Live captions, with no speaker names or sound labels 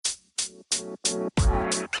All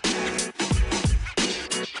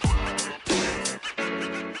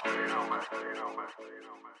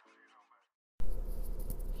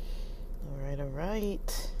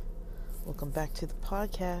right. Welcome back to the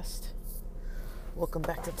podcast. Welcome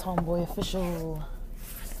back to Tomboy Official.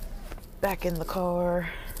 Back in the car.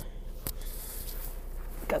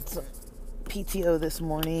 Got some PTO this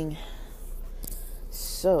morning.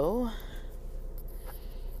 So,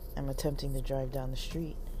 I'm attempting to drive down the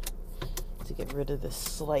street to get rid of this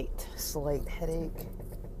slight headache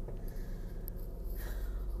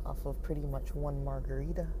off of pretty much one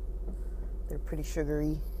margarita. They're pretty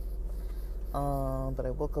sugary. But I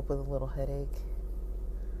woke up with a little headache.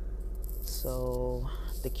 So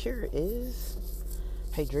the cure is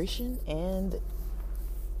hydration and,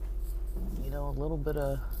 a little bit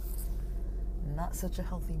of not such a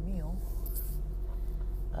healthy meal.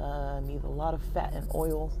 Need a lot of fat and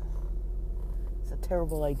oil. It's a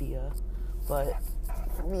terrible idea, but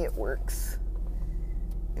for me it works.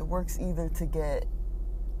 It works either to get,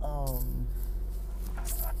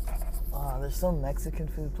 there's some Mexican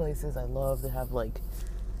food places I love to have, I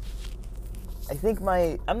think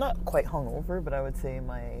I'm not quite hungover, but I would say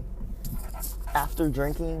my after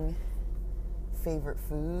drinking favorite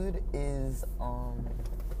food is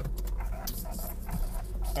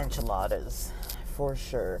enchiladas, for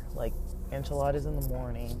sure. Like enchiladas in the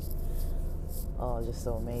morning. Oh, just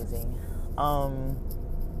so amazing. I'm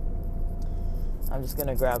just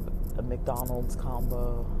gonna grab a McDonald's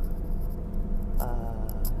combo.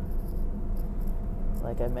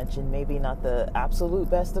 Like I mentioned, maybe not the absolute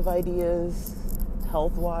best of ideas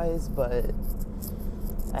health-wise, but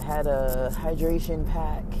I had a hydration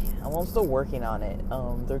pack. I'm still working on it.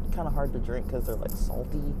 They're kind of hard to drink because they're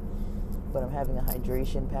salty, but I'm having a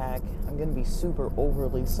hydration pack. I'm going to be super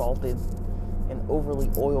overly salted and overly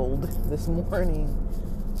oiled this morning.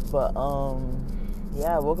 But,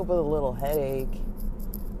 I woke up with a little headache.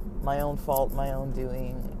 My own fault, my own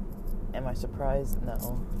doing. Am I surprised?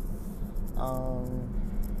 No.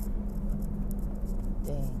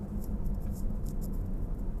 Dang.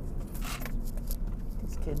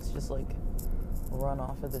 These kids just run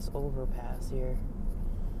off of this overpass here.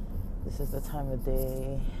 This is the time of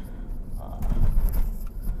day.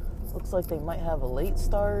 Looks like they might have a late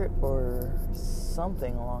start or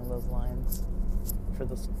something along those lines for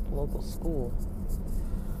the local school.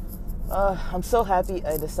 I'm so happy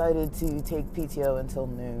I decided to take PTO until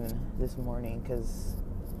noon this morning, because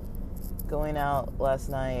going out last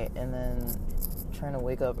night and then trying to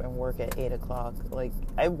wake up and work at 8 o'clock,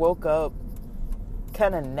 I woke up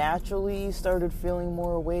kind of naturally, started feeling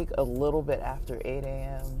more awake a little bit after 8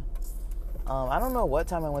 a.m. I don't know what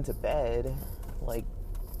time I went to bed.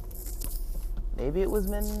 Maybe it was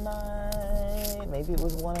midnight, maybe it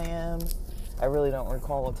was 1 a.m. I really don't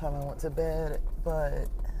recall what time I went to bed, but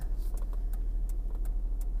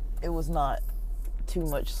it was not too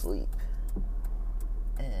much sleep.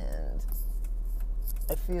 And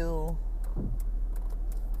I feel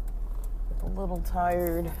a little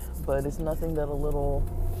tired, but it's nothing that a little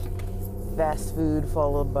fast food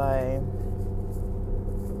followed by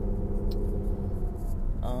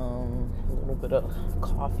a little bit of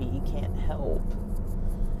coffee can't help.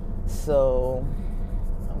 So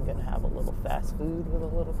I'm gonna have a little fast food with a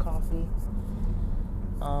little coffee.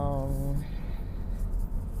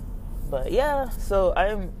 But yeah, so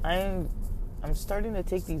I'm starting to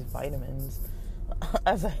take these vitamins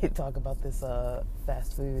as I talk about this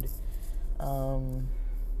fast food.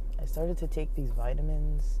 I started to take these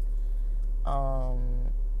vitamins. I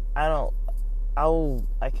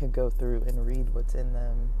could go through and read what's in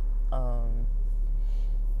them. And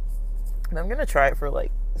I'm gonna try it for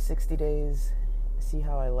 60 days, see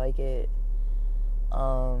how I like it.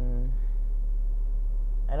 I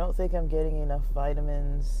don't think I'm getting enough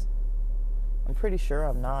vitamins. I'm pretty sure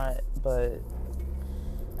I'm not, but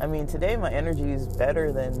today my energy is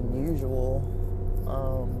better than usual.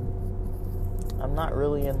 I'm not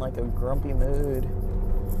really in a grumpy mood,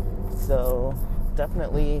 so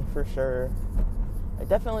definitely, for sure, I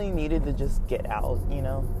definitely needed to just get out,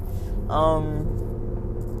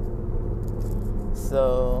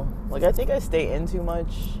 so I think I stay in too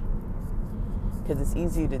much because it's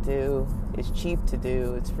easy to do, it's cheap to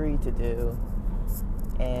do, it's free to do,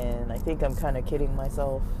 and I think I'm kind of kidding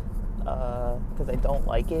myself because I don't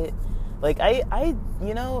like it.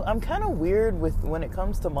 I'm kind of weird when it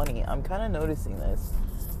comes to money. I'm kind of noticing this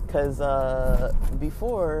because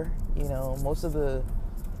before, most of the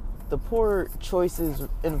poor choices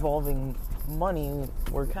involving money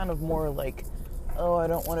were kind of more oh, I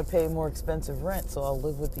don't want to pay more expensive rent, so I'll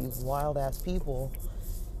live with these wild ass people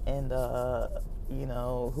and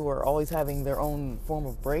who are always having their own form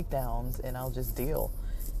of breakdowns, and I'll just deal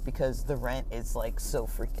because the rent is like so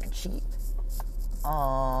freaking cheap.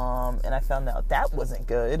 And I found out that wasn't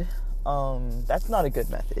good. That's not a good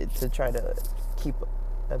method to try to keep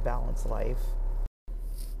a balanced life.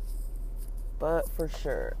 But for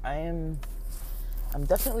sure, I'm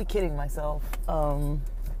definitely kidding myself.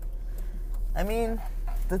 I mean,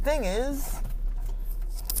 the thing is,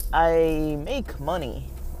 I make money,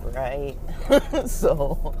 right?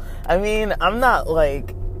 So, I mean, I'm not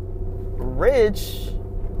like rich,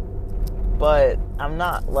 but I'm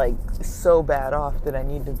not like so bad off that I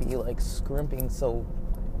need to be like scrimping so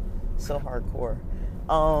hardcore.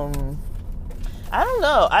 I don't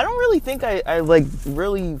know. I don't really think I like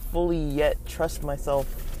really fully yet trust myself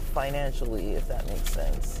financially, if that makes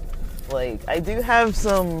sense. Like, I do have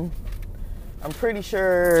some, I'm pretty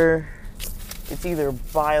sure it's either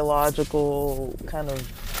biological kind of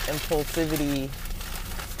impulsivity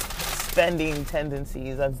spending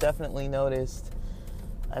tendencies. I've definitely noticed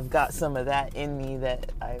I've got some of that in me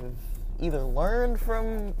that I've either learned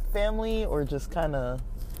from family or just kind of,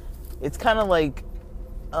 it's kind of like,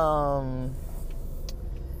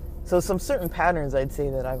 so some certain patterns I'd say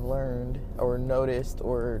that I've learned or noticed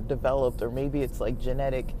or developed, or maybe it's like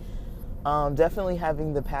genetic. Definitely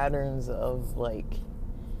having the patterns of like,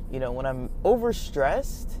 when I'm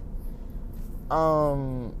overstressed,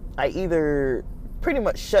 I either pretty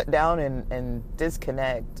much shut down and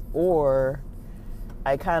disconnect, or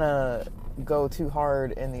I kind of go too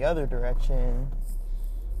hard in the other direction.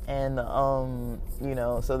 And,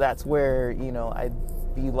 so that's where, I'd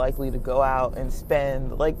be likely to go out and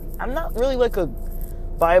spend. Like, I'm not really like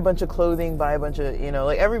buy a bunch of clothing, buy a bunch of,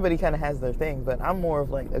 like everybody kind of has their thing, but I'm more of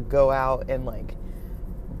like a go out and like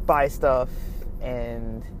buy stuff.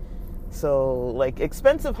 And so like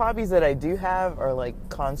expensive hobbies that I do have are like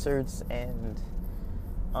concerts and,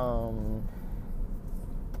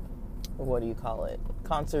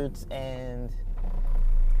 concerts and,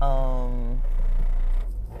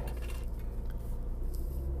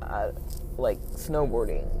 like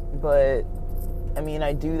snowboarding. But I mean,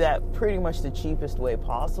 I do that pretty much the cheapest way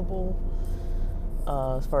possible,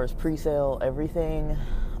 as far as pre-sale, everything.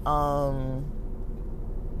 And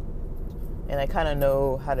I kind of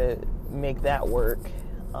know how to make that work,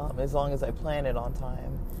 as long as I plan it on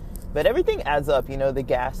time. But everything adds up, the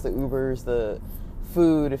gas, the Ubers, the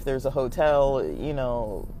food, if there's a hotel,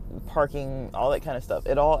 parking, all that kind of stuff.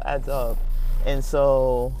 It all adds up. And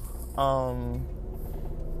so,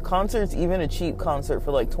 concerts, even a cheap concert for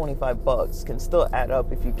like $25 can still add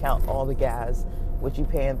up if you count all the gas, what you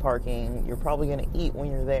pay in parking. You're probably going to eat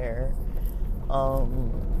when you're there,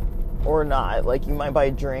 or not. Like, you might buy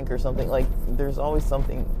a drink or something. Like, there's always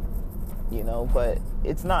something, but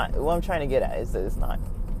it's not, what I'm trying to get at is that it's not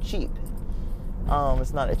cheap.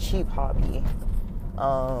 It's not a cheap hobby.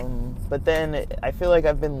 But then I feel like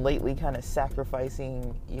I've been lately kind of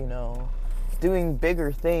sacrificing, doing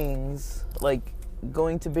bigger things, like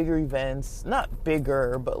going to bigger events, not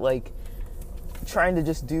bigger, but like trying to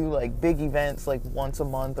just do like big events like once a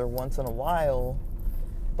month or once in a while.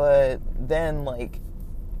 But then like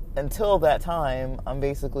until that time, I'm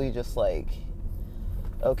basically just like,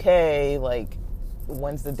 okay, like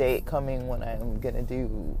when's the date coming when I'm gonna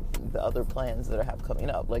do the other plans that I have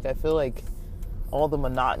coming up? Like, I feel like all the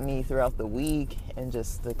monotony throughout the week and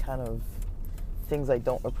just the kind of things I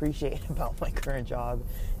don't appreciate about my current job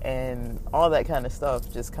and all that kind of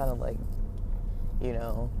stuff just kind of like,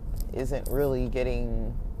 isn't really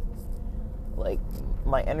getting, like,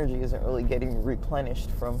 my energy isn't really getting replenished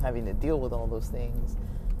from having to deal with all those things.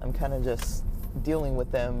 I'm kind of just dealing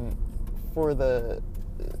with them for the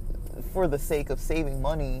sake of saving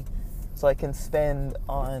money so I can spend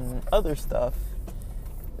on other stuff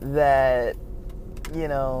that,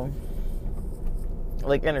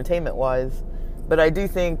 like entertainment wise. But I do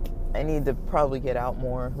think I need to probably get out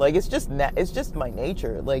more. Like, it's just my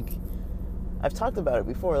nature. Like, I've talked about it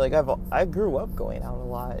before. Like, I grew up going out a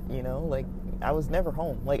lot, like I was never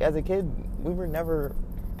home. Like, as a kid, we were never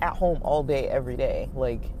at home all day, every day.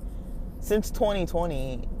 Like, since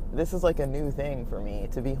 2020, this is like a new thing for me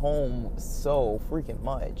to be home so freaking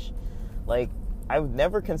much. Like, I've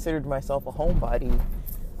never considered myself a homebody.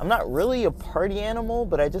 I'm not really a party animal,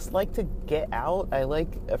 but I just like to get out. I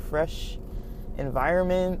like a fresh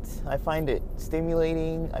environment. I find it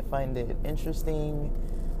stimulating. I find it interesting.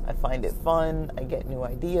 I find it fun. I get new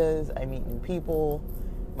ideas. I meet new people.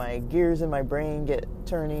 My gears in my brain get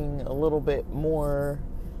turning a little bit more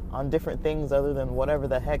on different things other than whatever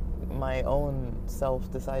the heck my own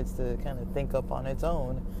self decides to kind of think up on its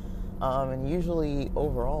own. And usually,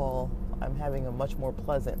 overall, I'm having a much more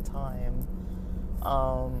pleasant time.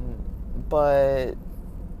 But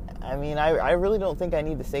I mean, I really don't think I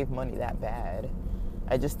need to save money that bad.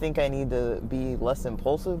 I just think I need to be less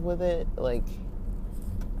impulsive with it. Like,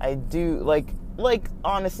 I do, like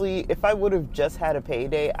honestly, if I would have just had a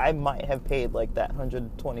payday, I might have paid like that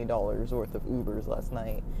 $120 worth of Ubers last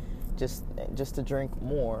night just to drink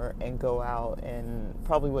more and go out, and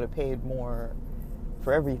probably would have paid more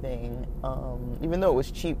for everything. Even though it was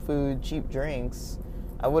cheap food, cheap drinks,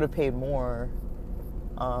 I would have paid more.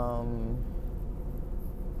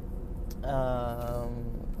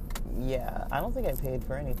 Yeah, I don't think I paid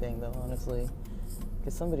for anything though, honestly,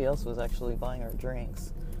 because somebody else was actually buying our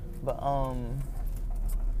drinks. But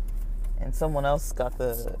and someone else got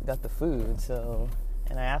the food. So,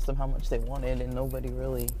 and I asked them how much they wanted, and nobody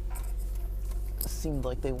really seemed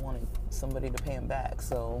like they wanted somebody to pay them back.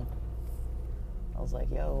 So I was like,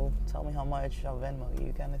 "Yo, tell me how much, I'll Venmo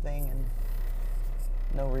you," kind of thing. And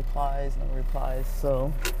no replies.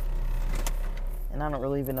 So, and I don't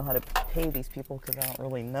really even know how to pay these people because I don't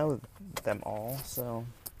really know them all. So,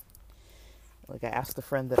 like, I asked a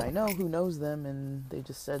friend that I know who knows them, and they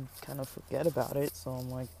just said kind of forget about it. So I'm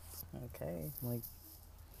like, okay, like,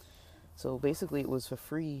 so basically it was a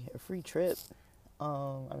free trip.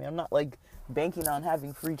 I mean, I'm not like banking on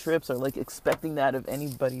having free trips or like expecting that of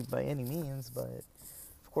anybody by any means, but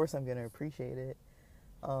of course I'm gonna appreciate it.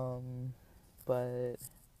 But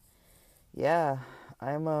yeah,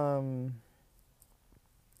 I'm gonna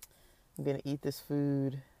eat this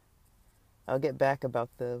food. I'll get back about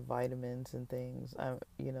the vitamins and things.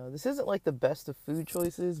 This isn't like the best of food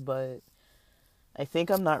choices, but I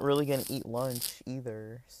think I'm not really gonna eat lunch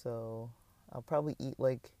either. So I'll probably eat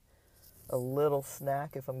like a little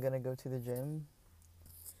snack if I'm gonna go to the gym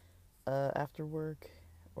after work,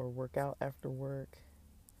 or work out after work.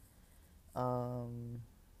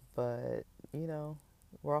 But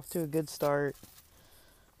we're off to a good start.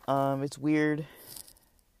 It's weird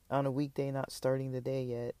on a weekday not starting the day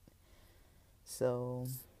yet. So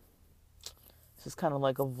this is kind of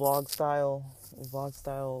like a vlog style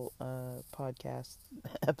podcast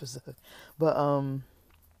episode. But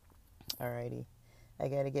alrighty. I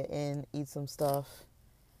gotta get in, eat some stuff.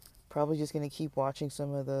 Probably just gonna keep watching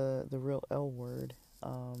some of the Real L Word.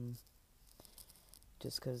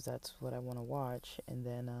 Just because that's what I want to watch. And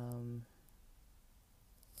then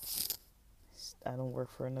I don't work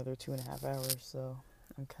for another 2.5 hours, so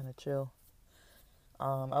I'm kind of chill.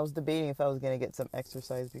 I was debating if I was going to get some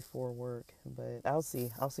exercise before work, but I'll see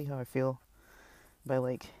how I feel by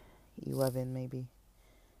like 11 maybe.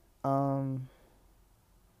 Alrighty.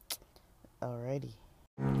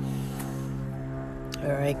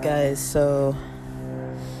 Alright guys, so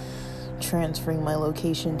transferring my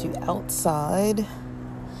location to outside,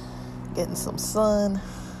 getting some sun.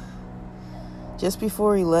 Just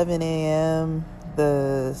before 11 a.m.,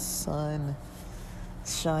 the sun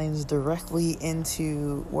shines directly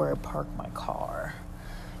into where I park my car,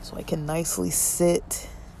 so I can nicely sit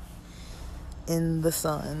in the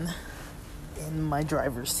sun in my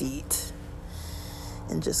driver's seat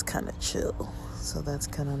and just kind of chill. So that's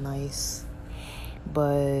kind of nice.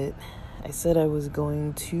 But I said I was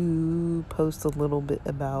going to post a little bit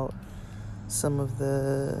about some of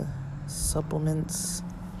the supplements.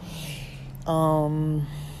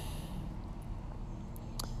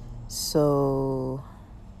 So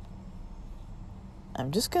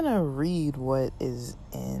I'm just gonna read what is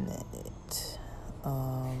in it.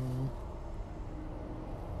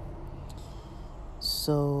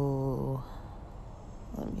 So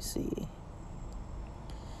let me see.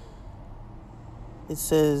 It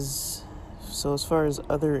says, so as far as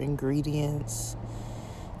other ingredients,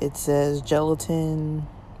 it says gelatin,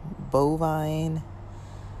 bovine.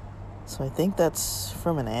 So I think that's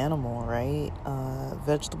from an animal, right?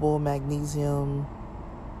 Vegetable, magnesium.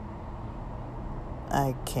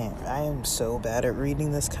 I am so bad at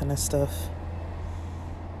reading this kind of stuff.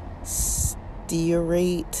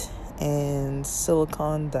 Stearate and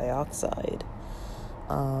silicon dioxide.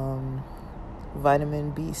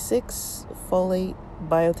 Vitamin B6, folate,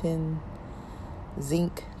 biotin,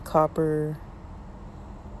 zinc, copper,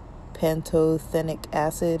 pantothenic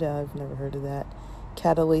acid. I've never heard of that.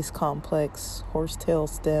 Catalase complex, horsetail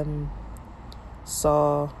stem,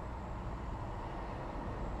 saw,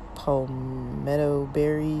 palmetto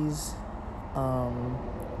berries,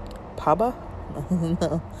 paba,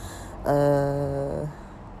 no,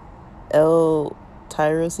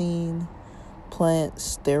 L-tyrosine, plant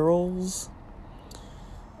sterols,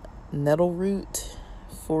 nettle root,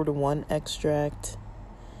 4-to-1 extract,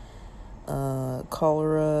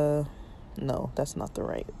 cholera. No, that's not the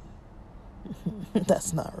right.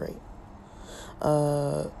 That's not right.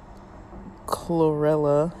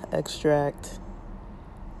 chlorella extract,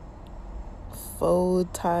 faux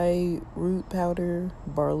Thai root powder,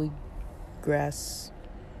 barley grass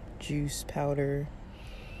juice powder,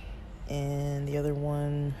 and the other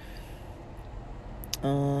one,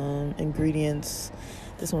 ingredients.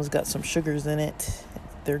 This one's got some sugars in it.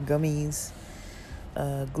 They're gummies.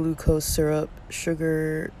 Glucose syrup,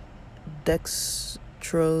 sugar,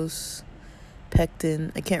 dextrose,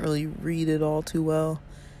 pectin. I can't really read it all too well.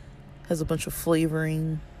 Has a bunch of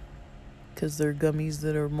flavoring because they're gummies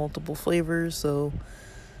that are multiple flavors. So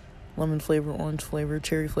lemon flavor, orange flavor,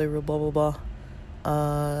 cherry flavor, blah blah blah.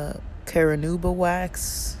 Carnauba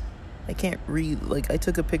wax. I can't read. Like, I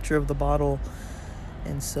took a picture of the bottle,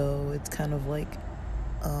 and so it's kind of like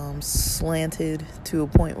slanted to a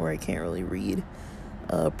point where I can't really read.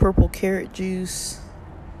 Purple carrot juice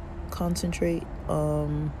concentrate,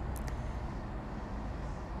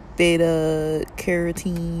 beta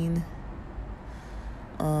carotene,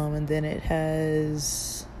 and then it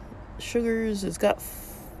has sugars. It's got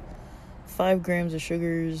 5 grams of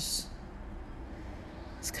sugars.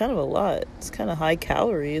 It's kind of a lot. It's kind of high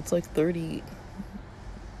calorie. It's like 30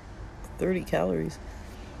 calories.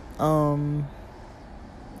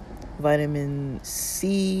 Vitamin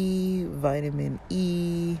C, vitamin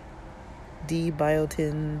E, D,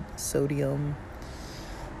 biotin, sodium.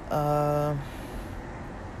 I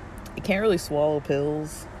can't really swallow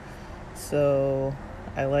pills, so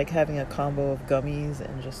I like having a combo of gummies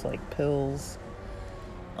and just like pills.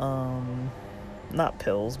 Not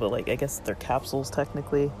pills, but like, I guess they're capsules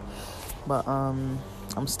technically. But I'm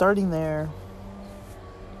starting there.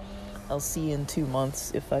 I'll see in 2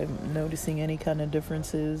 months if I'm noticing any kind of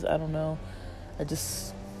differences. I don't know. I'm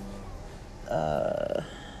just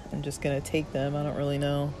gonna take them. I don't really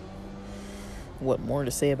know what more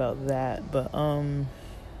to say about that, but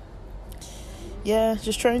yeah,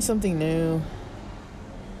 just trying something new.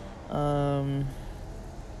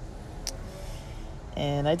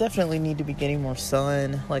 And I definitely need to be getting more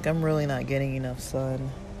sun. Like, I'm really not getting enough sun.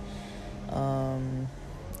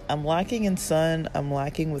 I'm lacking in sun. I'm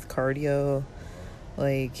lacking with cardio.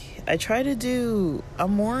 Like,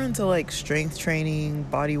 I'm more into like strength training,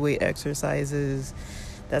 body weight exercises.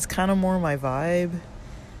 That's kind of more my vibe,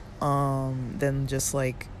 than just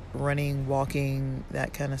like running, walking,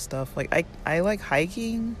 that kind of stuff. Like, I like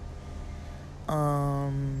hiking,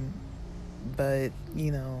 but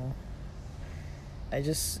you know, I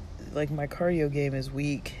just like, my cardio game is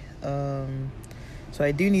weak. So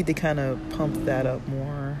I do need to kind of pump that up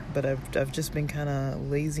more, but I've just been kind of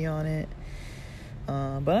lazy on it.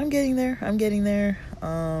 But I'm getting there.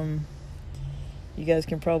 You guys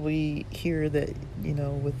can probably hear that, you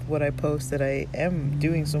know, with what I post, that I am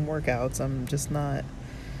doing some workouts. I'm just not,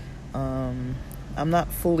 I'm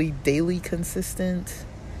not fully daily consistent,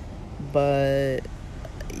 but,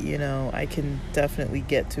 you know, I can definitely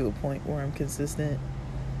get to a point where I'm consistent.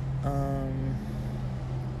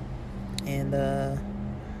 And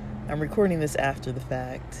I'm recording this after the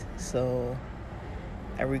fact, so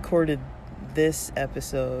I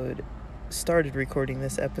started recording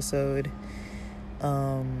this episode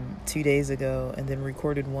 2 days ago, and then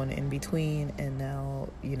recorded one in between, and now,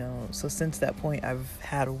 you know, so since that point I've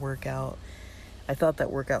had a workout. I thought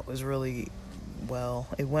that workout was really well.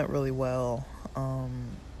 It went really well. I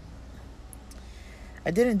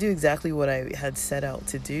didn't do exactly what I had set out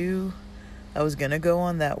to do. I was gonna go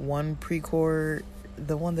on that one pre-core,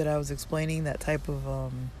 the one that I was explaining, that type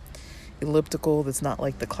of elliptical that's not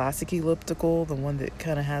like the classic elliptical, the one that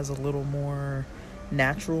kind of has a little more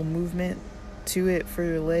natural movement to it for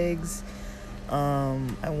your legs.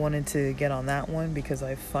 I wanted to get on that one because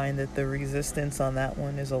I find that the resistance on that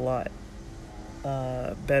one is a lot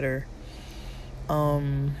better.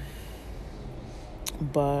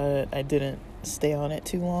 But I didn't stay on it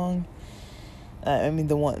too long. I mean,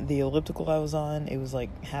 the elliptical I was on, it was like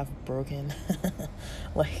half broken.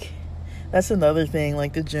 Like, that's another thing.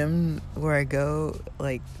 Like, the gym where I go,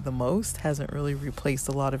 like, the most hasn't really replaced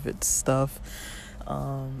a lot of its stuff.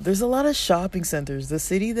 There's a lot of shopping centers. The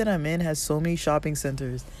city that I'm in has so many shopping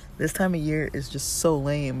centers. This time of year is just so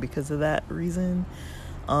lame because of that reason.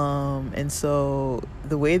 And so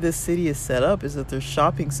the way this city is set up is that there's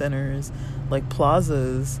shopping centers, like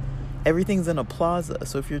plazas. Everything's in a plaza.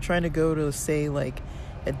 So if you're trying to go to, say, like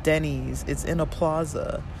a Denny's, it's in a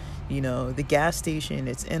plaza. You know, the gas station,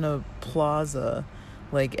 it's in a plaza.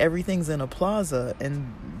 Like, everything's in a plaza.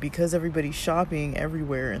 And because everybody's shopping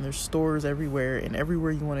everywhere, and there's stores everywhere, and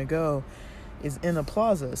everywhere you want to go is in a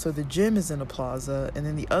plaza. So the gym is in a plaza, and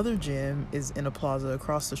then the other gym is in a plaza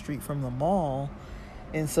across the street from the mall.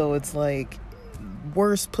 And so it's like,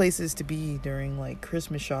 worst places to be during like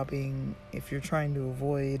Christmas shopping if you're trying to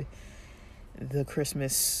avoid the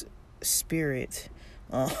Christmas spirit.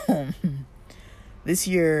 This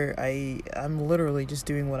year I'm literally just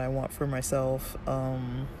doing what I want for myself.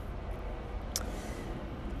 I'm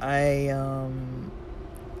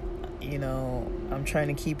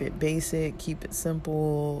trying to keep it basic, keep it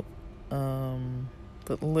simple,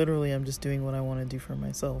 but literally I'm just doing what I want to do for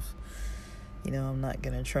myself. I'm not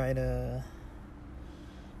gonna try to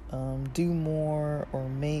do more or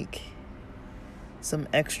make some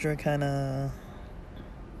extra kind of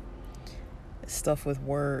stuff with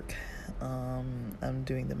work. I'm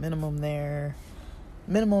doing the minimum there.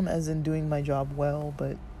 Minimum as in doing my job well,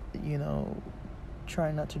 but,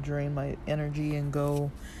 trying not to drain my energy and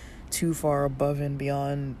go too far above and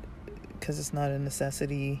beyond because it's not a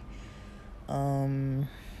necessity. I'm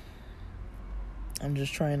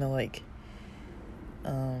just trying to,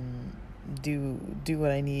 do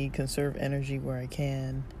what I need, conserve energy where I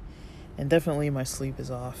can. And definitely my sleep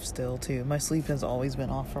is off still, too. My sleep has always been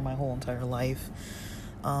off for my whole entire life.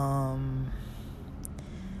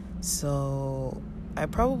 So I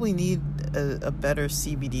probably need a better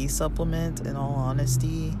CBD supplement, in all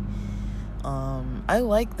honesty. I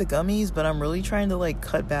like the gummies, but I'm really trying to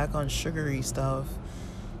cut back on sugary stuff.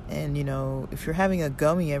 And if you're having a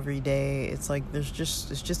gummy every day, it's like it's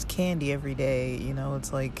just candy every day.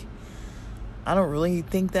 It's like I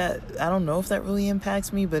don't know if that really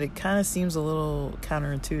impacts me, but it kind of seems a little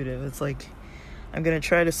counterintuitive. It's like I'm gonna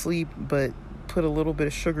try to sleep, but put a little bit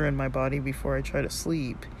of sugar in my body before I try to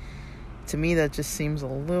sleep. To me, that just seems a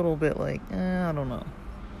little bit I don't know.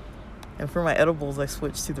 And for my edibles, I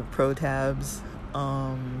switched to the Pro Tabs.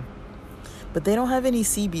 But they don't have any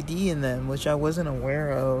CBD in them, which I wasn't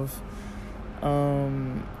aware of.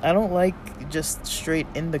 I don't like just straight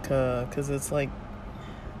indica because it's I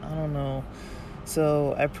don't know.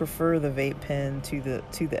 So I prefer the vape pen to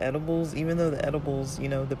the edibles, even though the edibles,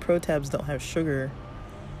 the Pro Tabs don't have sugar.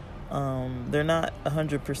 They're not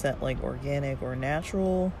 100% organic or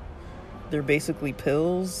natural. They're basically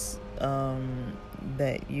pills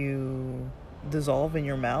that you dissolve in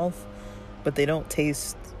your mouth, but they don't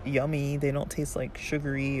taste yummy. They don't taste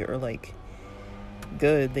sugary or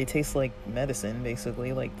good. They taste like medicine,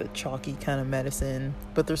 basically, the chalky kind of medicine.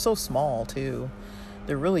 But they're so small too.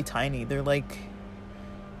 They're really tiny. They're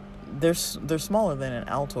they're smaller than an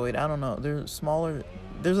Altoid. I don't know. They're smaller.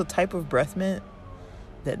 There's a type of breath mint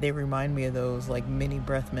that they remind me of those mini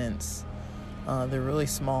breath mints. They're really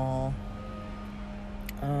small.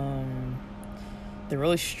 They're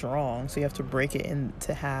really strong, so you have to break it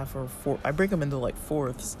into half or four. I break them into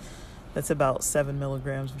fourths. That's about 7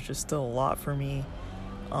 milligrams, which is still a lot for me.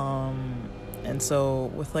 And so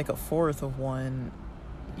with a fourth of one,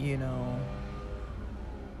 they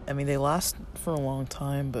last for a long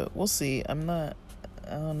time, but we'll see. I don't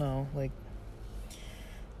know,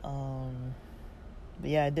 but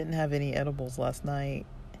yeah, I didn't have any edibles last night,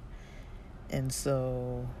 and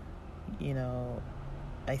so,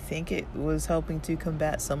 I think it was helping to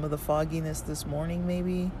combat some of the fogginess this morning,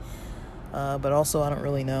 maybe, but also I don't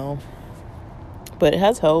really know, but it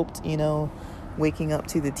has helped, waking up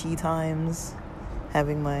to the tea times,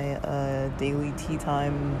 having my daily tea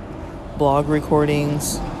time blog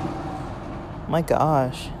recordings. My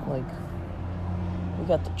gosh, we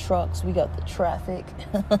got the trucks, we got the traffic.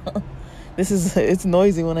 It's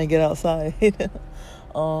noisy when I get outside.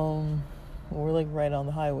 We're right on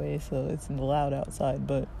the highway, so it's loud outside,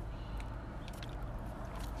 but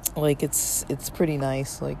it's pretty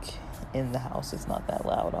nice. In the house, it's not that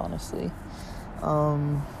loud, honestly.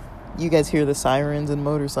 You guys hear the sirens and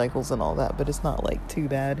motorcycles and all that, but it's not too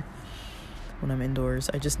bad when I'm indoors.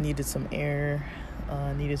 I just needed some air,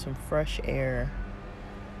 needed some fresh air,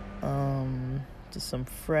 just some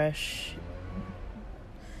fresh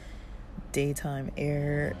daytime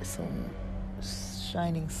air, some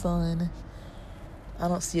shining sun. I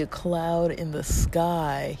don't see a cloud in the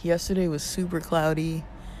sky. Yesterday was super cloudy.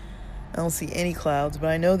 I don't see any clouds, but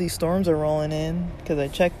I know these storms are rolling in because I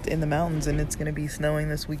checked in the mountains and it's going to be snowing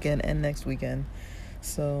this weekend and next weekend.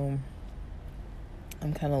 So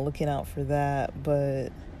I'm kind of looking out for that, but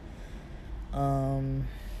I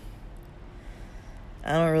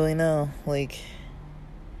don't really know.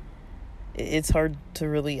 It's hard to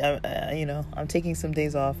really, I'm taking some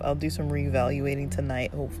days off. I'll do some reevaluating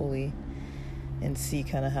tonight, hopefully, and see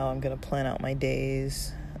kind of how I'm going to plan out my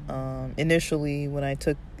days. Initially, when I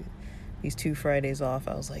took these 2 Fridays off,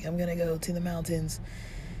 I was I'm going to go to the mountains.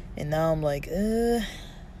 And now I'm I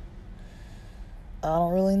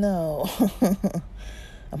don't really know.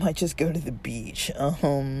 I might just go to the beach. I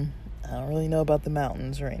I don't really know about the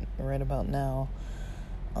mountains right about now.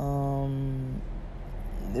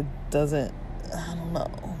 It doesn't, I don't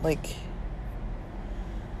know, like,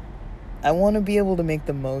 I want to be able to make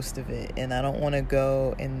the most of it, and I don't want to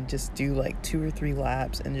go and just do like 2 or 3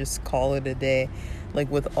 laps and just call it a day,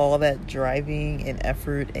 like with all that driving and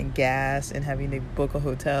effort and gas and having to book a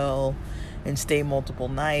hotel and stay multiple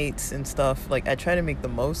nights and stuff. Like, I try to make the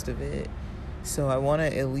most of it, so I want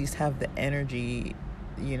to at least have the energy,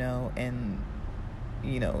 and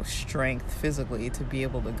strength physically to be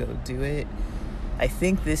able to go do it. I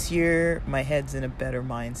think this year my head's in a better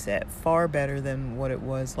mindset, far better than what it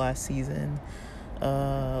was last season.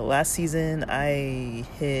 Last season I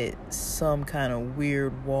hit some kind of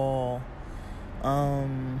weird wall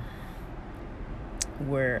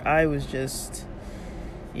where I was just,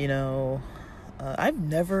 I've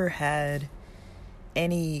never had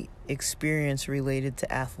any experience related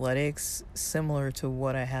to athletics similar to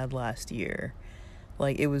what I had last year.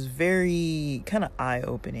 Like, it was very kind of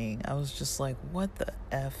eye-opening. I was just like, what the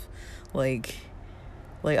F? Like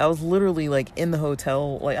I was literally, like, in the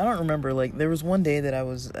hotel. Like, I don't remember. Like, there was one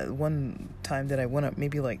time that I went up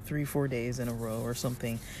maybe, like, 3-4 days in a row or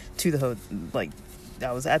something to the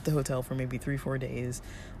I was at the hotel for maybe 3-4 days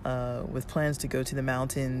with plans to go to the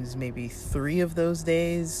mountains maybe 3 of those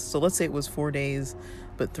days. So let's say it was 4 days,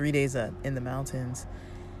 but 3 days in the mountains.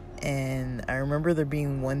 And I remember there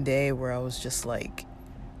being one day where I was just, like,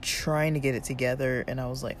 trying to get it together, and I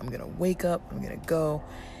was like, I'm gonna wake up, I'm gonna go.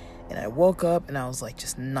 And I woke up and I was like,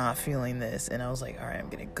 just not feeling this, and I was like, all right, I'm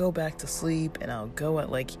gonna go back to sleep, and I'll go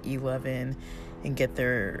at like 11 and get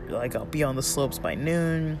there, like, I'll be on the slopes by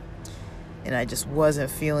noon. And I just wasn't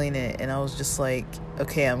feeling it, and I was just like,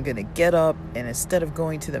 okay, I'm gonna get up, and instead of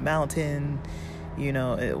going to the mountain, I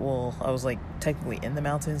was like technically in the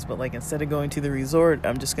mountains, but like instead of going to the resort,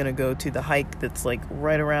 I'm just gonna go to the hike that's like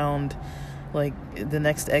right around like the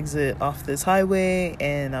next exit off this highway,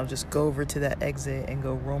 and I'll just go over to that exit and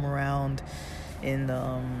go roam around in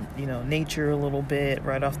nature a little bit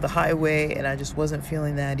right off the highway. And I just wasn't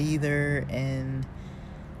feeling that either, and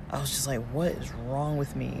I was just like, what is wrong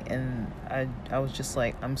with me? And I was just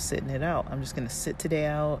like, I'm sitting it out. I'm just gonna sit today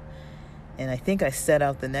out. And I think I set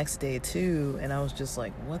out the next day too, and I was just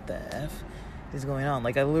like, what the F is going on?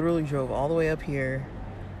 Like, I literally drove all the way up here.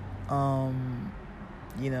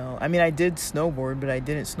 I mean, I did snowboard, but I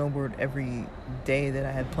didn't snowboard every day that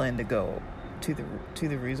I had planned to go to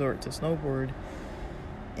the resort to snowboard.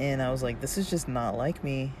 And I was like, this is just not like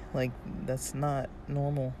me. Like, that's not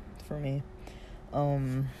normal for me.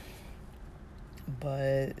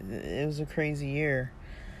 But it was a crazy year.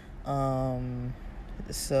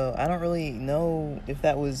 So I don't really know if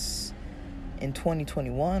that was in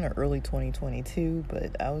 2021 or early 2022,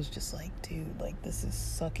 but I was just like, dude, like, this is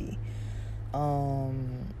sucky.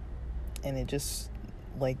 And it just,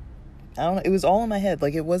 like, I don't know, it was all in my head.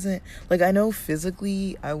 Like, it wasn't, like, I know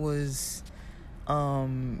physically I was,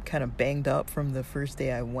 kind of banged up from the first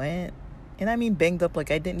day I went. And I mean banged up,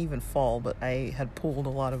 like, I didn't even fall, but I had pulled a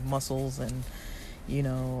lot of muscles and,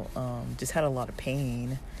 just had a lot of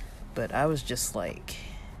pain. But I was just like,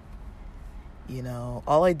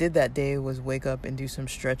 all I did that day was wake up and do some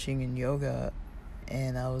stretching and yoga.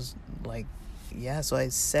 And I was like, yeah, so I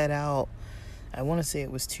set out, I want to say it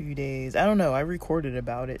was 2 days. I don't know. I recorded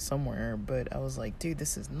about it somewhere, but I was like, dude,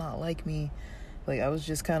 this is not like me. Like, I was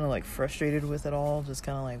just kind of like frustrated with it all. Just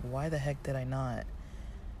kind of like, why the heck did I not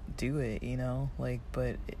do it? Like,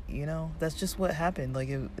 but that's just what happened. Like,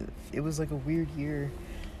 it was like a weird year.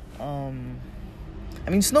 I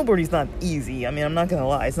mean, snowboarding's not easy. I mean, I'm not gonna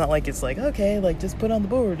lie. It's not like it's like, okay, like, just put on the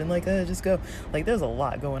board and like, just go. Like, there's a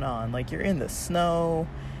lot going on. Like, you're in the snow,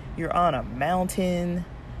 you're on a mountain,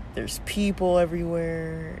 there's people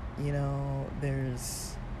everywhere,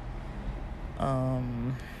 there's,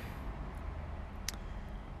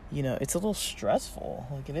 it's a little stressful.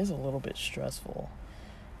 Like, it is a little bit stressful.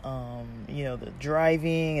 The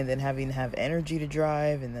driving, and then having to have energy to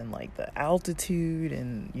drive, and then like the altitude,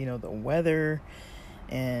 and the weather,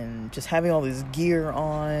 and just having all this gear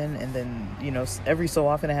on. And then every so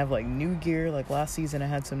often I have like new gear. Like last season I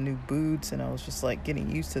had some new boots, and I was just like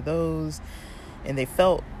getting used to those, and they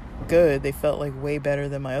felt good. They felt like way better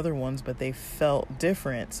than my other ones, but they felt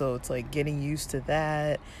different. So it's like getting used to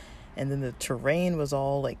that. And then the terrain was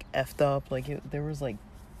all like effed up. Like there was like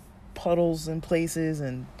puddles in places,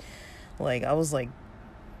 and like I was like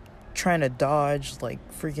trying to dodge like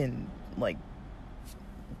freaking like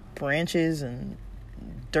branches and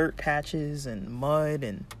dirt patches and mud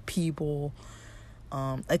and people.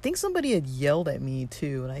 I think somebody had yelled at me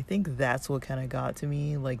too, and I think that's what kind of got to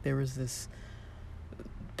me. Like, there was this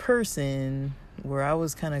person, where I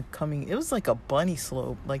was kind of coming, it was like a bunny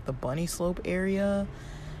slope, like the bunny slope area,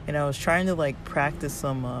 and I was trying to like practice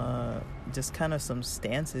some just kind of some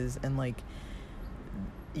stances, and like,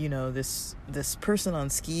 you know, this person on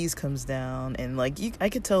skis comes down, and like I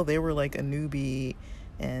could tell they were like a newbie,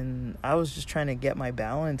 and I was just trying to get my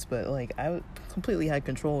balance, but like I completely had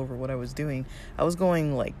control over what I was doing. I was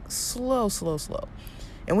going like slow.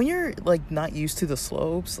 And when you're like not used to the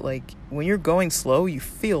slopes, like when you're going slow, you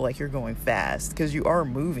feel like you're going fast because you are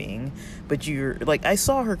moving, but you're like, I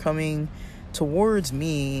saw her coming towards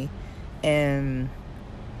me, and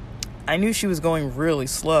I knew she was going really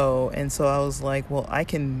slow, and so I was like, well, I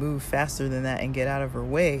can move faster than that and get out of her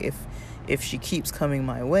way if she keeps coming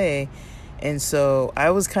my way. And so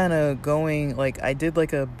I was kind of going, like, I did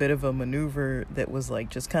like a bit of a maneuver that was like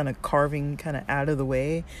just kind of carving kind of out of the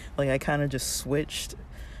way. Like I kind of just switched,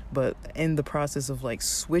 but in the process of like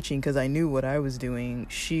switching, because I knew what I was doing,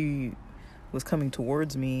 she was coming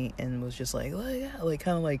towards me and was just like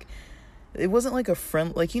kind of like, it wasn't like a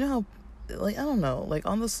friend, like, you know how, like, I don't know, like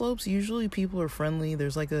on the slopes usually people are friendly.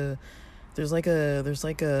 There's like a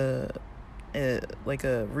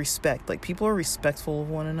respect, like people are respectful of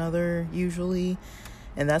one another usually,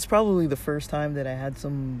 and that's probably the first time that I had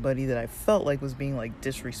somebody that I felt like was being like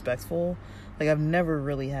disrespectful. Like I've never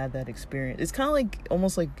really had that experience. It's kind of like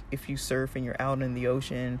almost like if you surf and you're out in the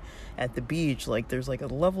ocean at the beach, like there's like a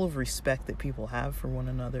level of respect that people have for one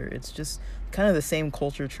another. It's just kind of the same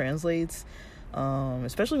culture translates,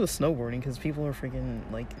 especially with snowboarding, because people are freaking,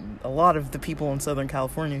 like, a lot of the people in Southern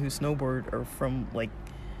California who snowboard are from like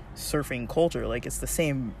surfing culture. Like it's the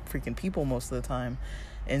same freaking people most of the time.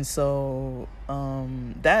 And so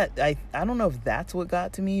that I don't know if that's what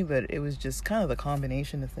got to me, but it was just kind of the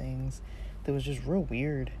combination of things that was just real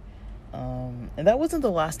weird. And that wasn't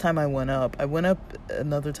the last time I went up. I went up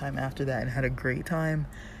another time after that and had a great time.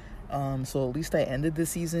 So at least I ended the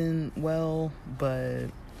season well.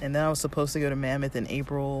 And then I was supposed to go to Mammoth in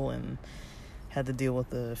April and had to deal with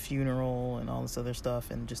the funeral and all this other stuff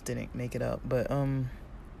and just didn't make it up. But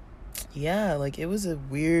yeah, like it was a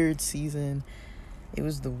weird season. It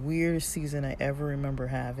was the weirdest season I ever remember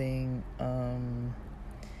having.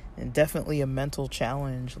 And definitely a mental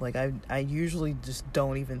challenge. Like I usually just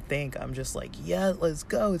don't even think. I'm just like, yeah, let's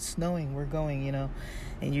go. It's snowing. We're going, you know.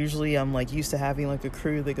 And usually I'm like used to having like a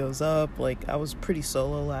crew that goes up. Like I was pretty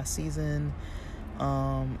solo last season.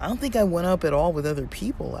 I don't think I went up at all with other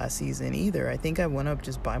people last season either. I think I went up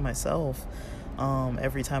just by myself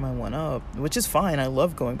every time I went up, which is fine. I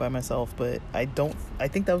love going by myself, but I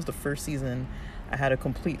think that was the first season I had a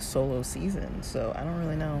complete solo season, so I don't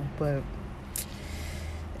really know. But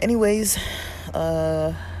anyways,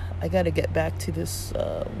 I gotta get back to this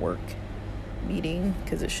work meeting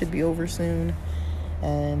because it should be over soon,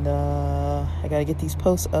 and I gotta get these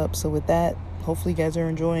posts up. So with that, hopefully you guys are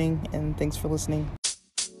enjoying, and thanks for listening.